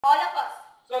All of us.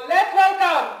 So let's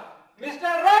welcome Mr.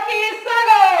 Rocky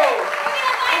Sago.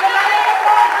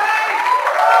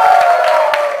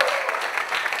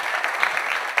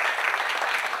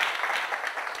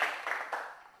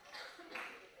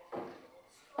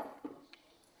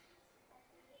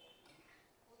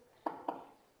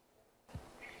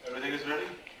 Everything is ready?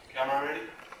 Camera ready?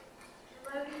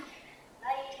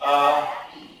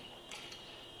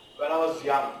 When I was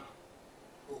young,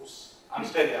 I'm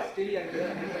still young.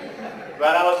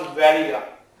 When I was very young,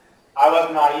 I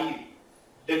was naive,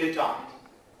 dilettante.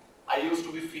 I used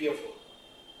to be fearful.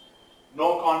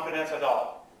 No confidence at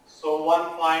all. So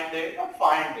one fine day,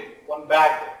 one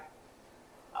bad day,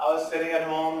 I was sitting at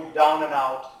home, down and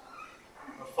out.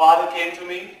 My father came to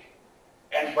me,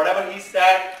 and whatever he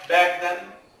said back then,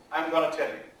 I'm going to tell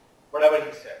you. Whatever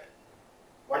he said.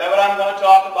 Whatever I'm going to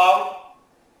talk about,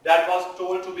 that was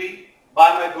told to me by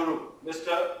my guru,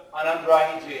 Mr.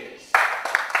 Anandrahi James.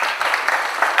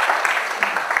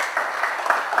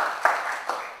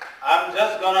 I'm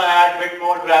just going to add a bit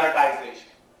more dramatization.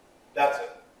 That's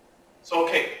it. It's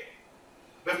okay.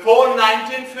 Before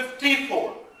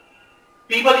 1954,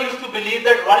 people used to believe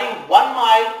that running 1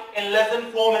 mile in less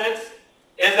than 4 minutes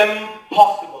is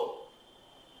impossible.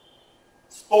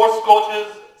 Sports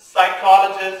coaches,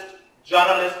 psychologists,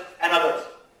 journalists, and others.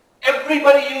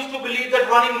 Everybody used to believe that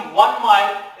running 1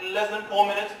 mile in less than 4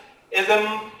 minutes is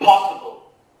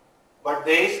impossible. But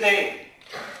they say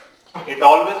it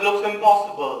always looks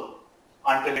impossible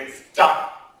until it's done.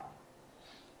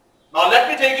 Now let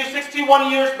me take you 61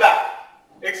 years back.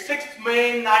 It's 6th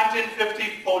May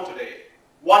 1954 today.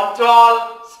 One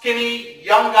tall, skinny,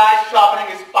 young guy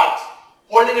sharpening his spikes,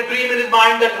 holding a dream in his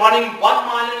mind that running 1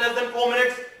 mile in less than 4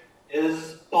 minutes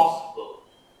is possible.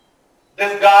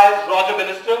 This guy is Roger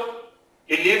Bannister.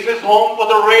 He leaves his home for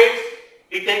the race.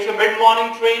 He takes a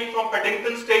mid-morning train from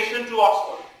Paddington Station to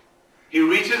Oxford. He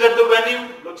reaches at the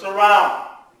venue, looks around,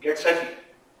 gets edgy,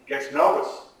 gets nervous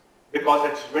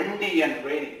because it's windy and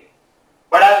rainy.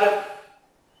 But as if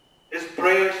his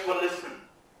prayers were listened,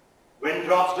 wind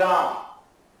drops down.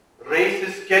 Race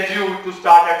is scheduled to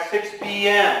start at 6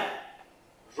 p.m.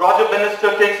 Roger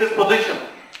Bannister takes his position.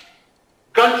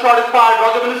 Gunshot is fired.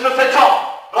 Roger Bannister sets off.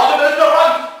 Roger Bannister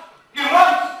runs. He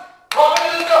runs. Roger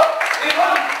Bannister, he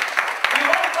runs. He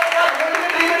runs like that. Holding a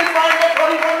dream in his mind that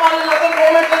 21 miles in less than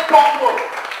 4 minutes is possible.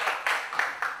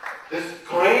 This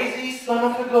crazy son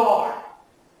of a god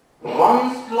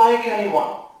runs like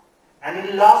anyone. And in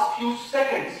the last few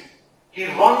seconds, he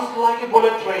runs like a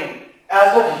bullet train,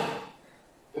 as if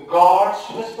the gods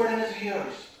whispered in his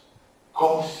ears,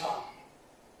 "Go, son.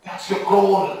 That's your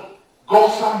goal. Go,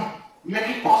 son. Make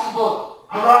it possible.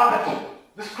 Grab it."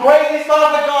 This crazy son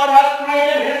of a god has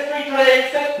created history today.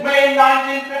 6th May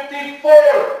 1954.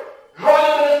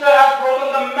 Roger Bannister has broken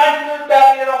the mental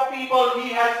barrier of people. He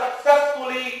has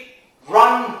successfully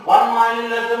run 1 mile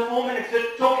in less than 4 minutes.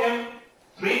 It took him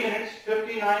 3 minutes,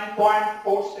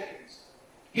 59.4 seconds.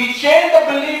 He changed the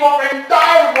belief of the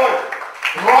entire world.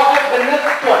 Roger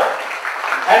Bannister,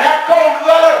 an act of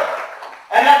valor,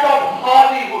 an act of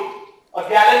hardihood, a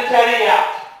gallantry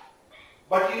act.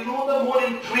 But you know the more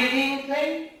intriguing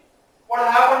thing? What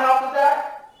happened after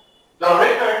that? The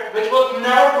record, which was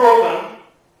never broken,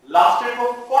 lasted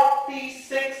for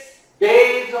 46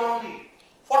 days only.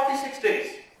 46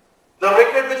 days. The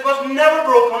record, which was never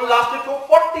broken, lasted for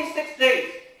 46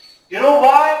 days. You know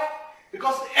why?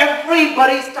 Because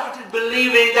everybody started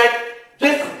believing that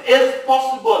this is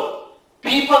possible.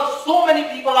 People, so many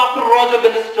people after Roger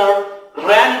Bannister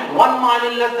ran 1 mile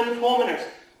in less than 4 minutes.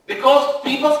 Because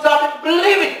people started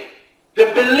believing.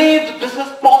 They believed this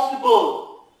is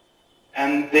possible.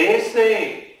 And they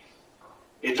say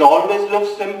it always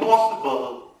looks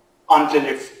impossible until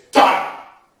it's done.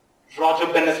 Roger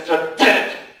Bannister did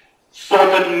it. So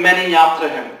did many after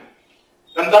him.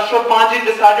 When Dashrath Manjhi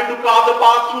decided to carve the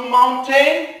path through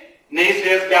mountain,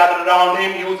 naysayers gathered around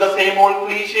him, used the same old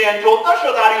cliche and told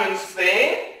Dashrath, "Are you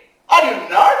insane? Are you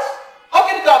nuts? How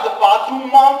can you carve the path through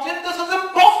mountain? This is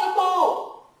impossible."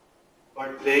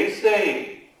 But they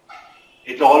say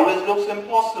it always looks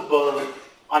impossible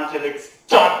until it's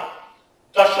done.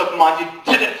 Dashrath Manjhi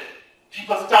did it.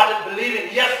 People started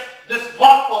believing, yes, this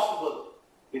was possible.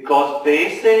 Because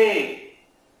they say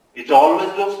it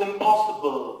always looks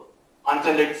impossible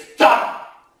until it's done.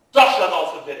 Dashrath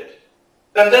also did it.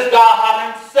 Then this guy,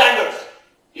 Harland Sanders,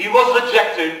 he was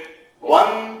rejected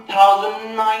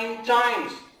 1,009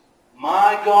 times.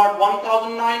 My God,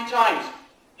 1,009 times.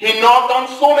 He knocked on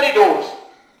so many doors.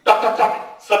 Tuck, tuck,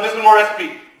 tuck. Sir, this is more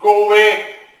recipe. Go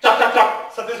away. Tuck, tuck,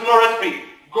 tuck. Sir, this is more recipe.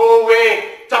 Go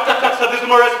away. Tuck, tuck, tuck. Sir, this is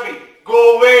more recipe.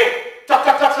 Go away. Tuck,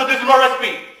 tuck, tuck. Sir, this is more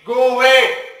recipe. Go away.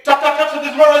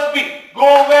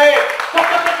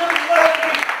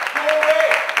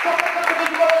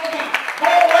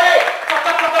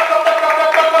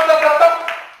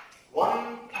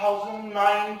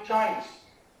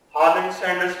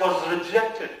 was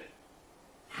rejected.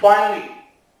 Finally,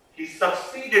 he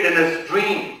succeeded in his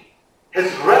dream.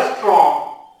 His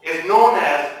restaurant is known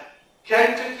as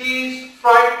Kentucky's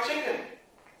Fried Chicken,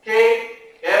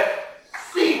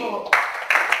 KFC.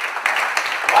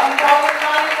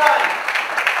 1,099.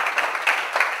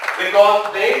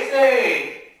 Because they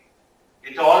say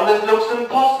it always looks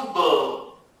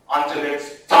impossible until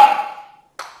it's done.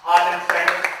 Harland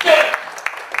Sanders did it.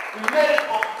 He made it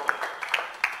possible.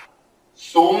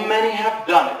 So many have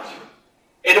done it.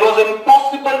 It was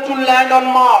impossible to land on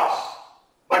Mars,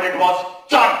 but it was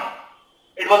done.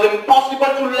 It was impossible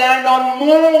to land on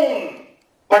Moon,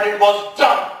 but it was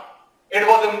done. It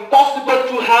was impossible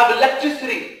to have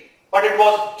electricity, but it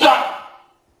was done.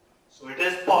 So it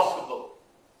is possible.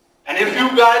 And if you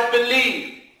guys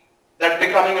believe that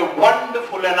becoming a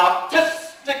wonderful and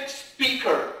artistic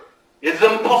speaker is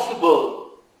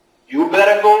impossible, you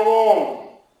better go home,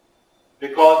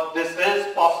 because this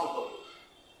is possible.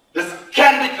 This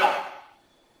can be done.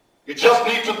 You just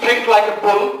need to think like a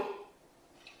bull,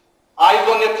 eyes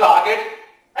on your target,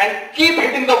 and keep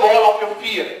hitting the wall of your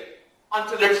fear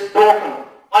until it's broken,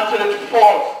 until it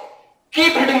falls.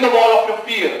 Keep hitting the wall of your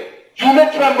fear. You may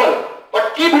tremble,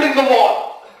 but keep hitting the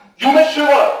wall. You may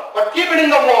shiver, but keep hitting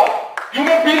the wall. You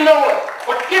may feel nervous,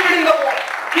 but keep hitting the wall.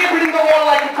 Keep hitting the wall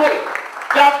like a bull.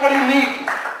 That's what you need.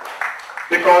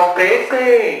 Because they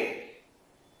say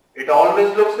it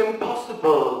always looks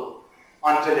impossible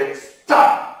until it's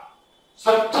done.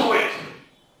 So do it.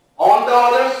 On the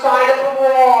other side of the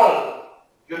wall,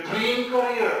 your dream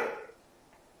career,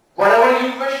 whatever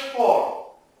you wish for,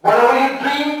 whatever you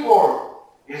dream for,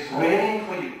 is waiting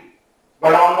for you.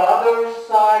 But on the other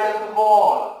side of the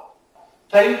wall,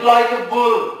 think like a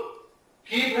bull.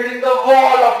 Keep hitting the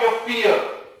wall of your fear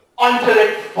until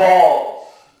it falls.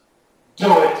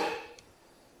 Do it.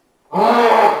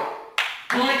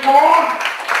 Do it, come on.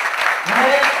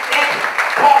 Make it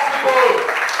possible.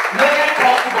 Make it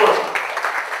possible.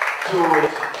 Do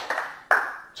it.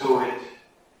 Do it.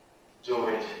 Do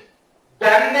it.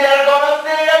 Then they are gonna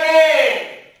say again,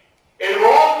 it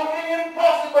was looking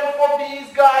impossible for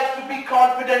these guys to be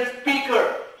confident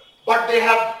speaker, but they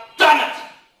have